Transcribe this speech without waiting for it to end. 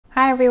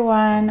Hi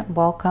everyone,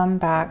 welcome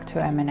back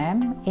to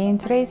M&M. In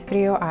today's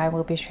video, I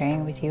will be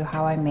sharing with you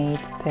how I made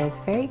this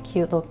very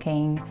cute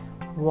looking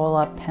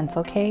roll-up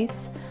pencil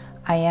case.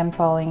 I am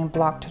following a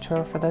blog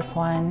tutorial for this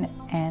one,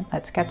 and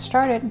let's get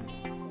started.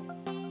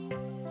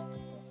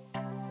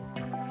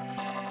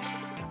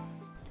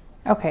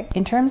 Okay,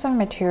 in terms of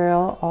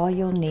material, all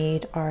you'll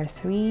need are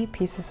 3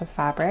 pieces of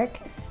fabric.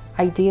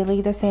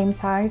 Ideally the same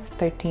size,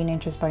 13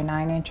 inches by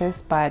 9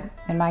 inches, but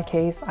in my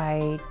case,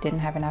 I didn't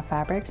have enough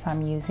fabric, so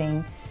I'm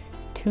using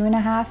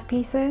 2.5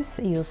 pieces.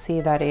 You'll see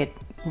that it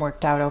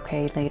worked out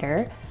okay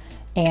later,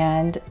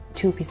 and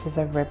 2 pieces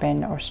of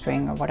ribbon or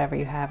string or whatever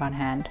you have on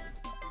hand.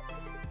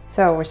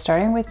 So we're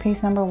starting with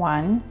piece number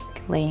 1,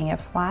 laying it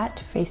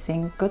flat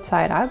facing good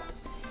side up,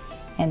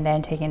 and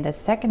then taking the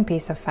second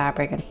piece of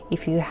fabric.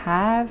 If you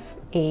have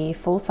a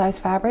full-size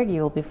fabric,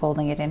 you'll be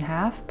folding it in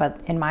half, but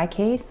in my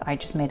case I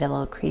just made a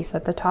little crease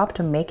at the top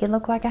to make it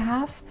look like a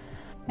half,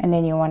 and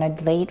then you want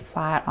to lay it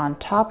flat on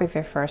top of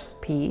your first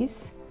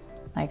piece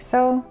like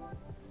so.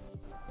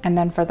 And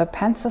then for the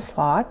pencil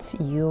slots,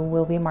 you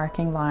will be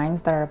marking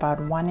lines that are about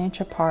 1 inch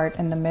apart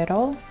in the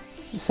middle.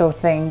 So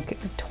think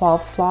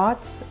 12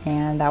 slots,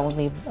 and that will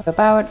leave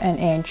about an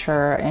inch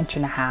or inch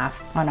and a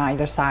half on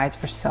either sides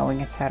for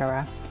sewing,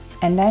 etc.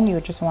 And then you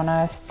just want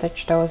to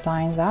stitch those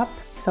lines up.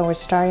 So we're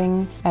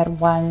starting at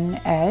one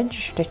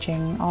edge,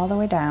 stitching all the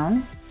way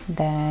down,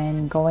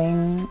 then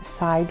going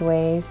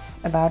sideways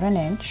about an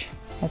inch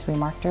as we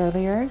marked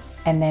earlier,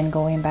 and then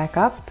going back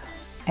up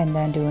and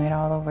then doing it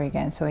all over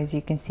again. So as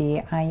you can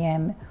see, I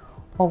am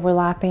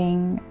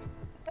overlapping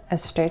a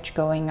stitch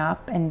going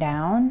up and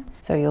down.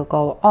 So you'll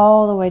go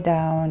all the way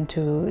down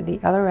to the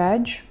other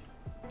edge,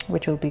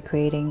 which will be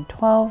creating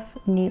 12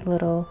 neat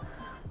little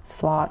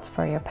slots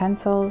for your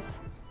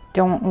pencils.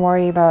 Don't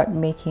worry about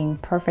making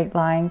perfect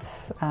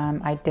lines.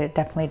 I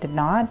definitely did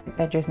not.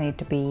 They just need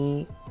to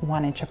be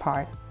 1 inch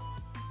apart.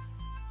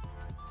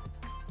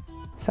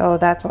 So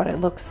that's what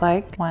it looks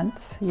like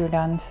once you're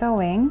done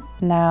sewing.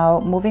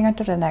 Now moving on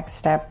to the next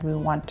step, we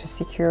want to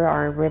secure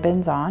our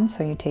ribbons on.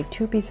 So you take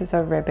 2 pieces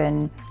of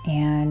ribbon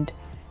and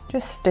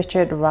just stitch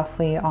it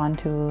roughly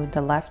onto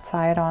the left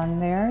side on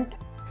there.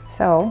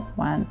 So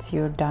once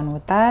you're done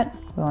with that,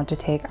 we want to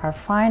take our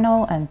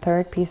final and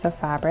third piece of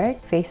fabric,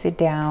 face it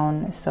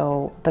down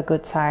so the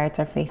good sides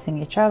are facing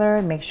each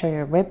other. Make sure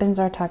your ribbons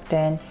are tucked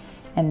in,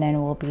 and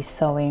then we'll be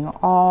sewing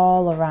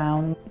all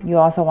around. You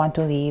also want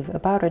to leave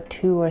about a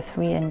 2 or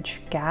 3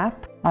 inch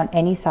gap on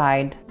any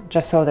side,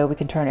 just so that we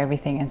can turn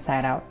everything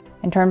inside out.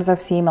 In terms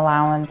of seam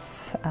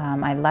allowance,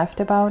 I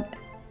left about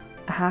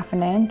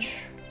 1/2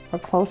 inch or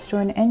close to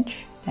 1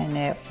 inch, and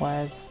it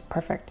was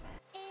perfect.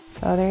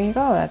 So there you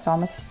go, that's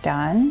almost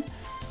done.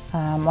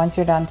 Once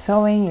you're done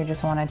sewing, you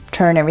just want to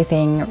turn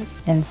everything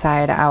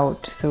inside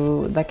out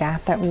through the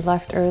gap that we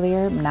left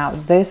earlier. Now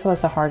this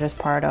was the hardest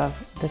part of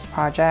this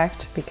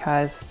project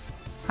because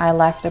I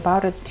left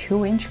about a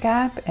 2 inch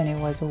gap and it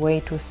was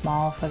way too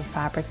small for the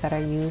fabric that I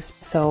used.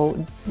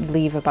 So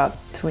leave about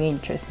 3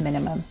 inches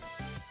minimum.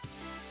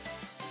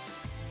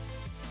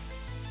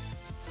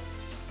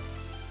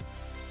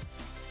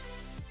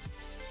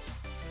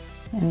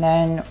 And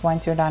then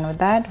once you're done with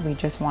that, we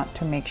just want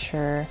to make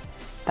sure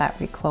that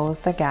we close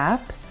the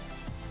gap.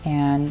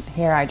 And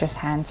here I just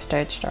hand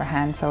stitched or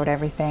hand sewed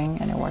everything,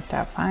 and it worked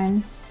out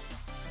fine.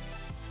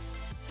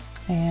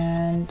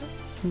 And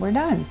we're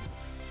done.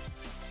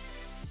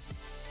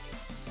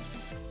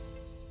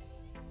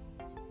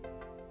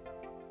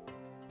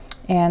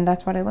 And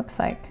that's what it looks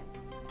like.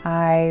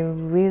 I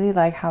really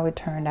like how it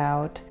turned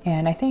out,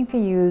 and I think if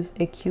you use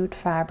a cute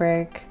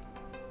fabric,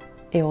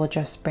 it will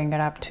just bring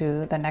it up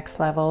to the next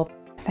level.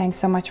 Thanks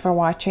so much for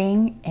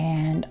watching,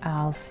 and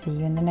I'll see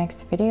you in the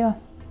next video.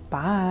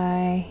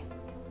 Bye.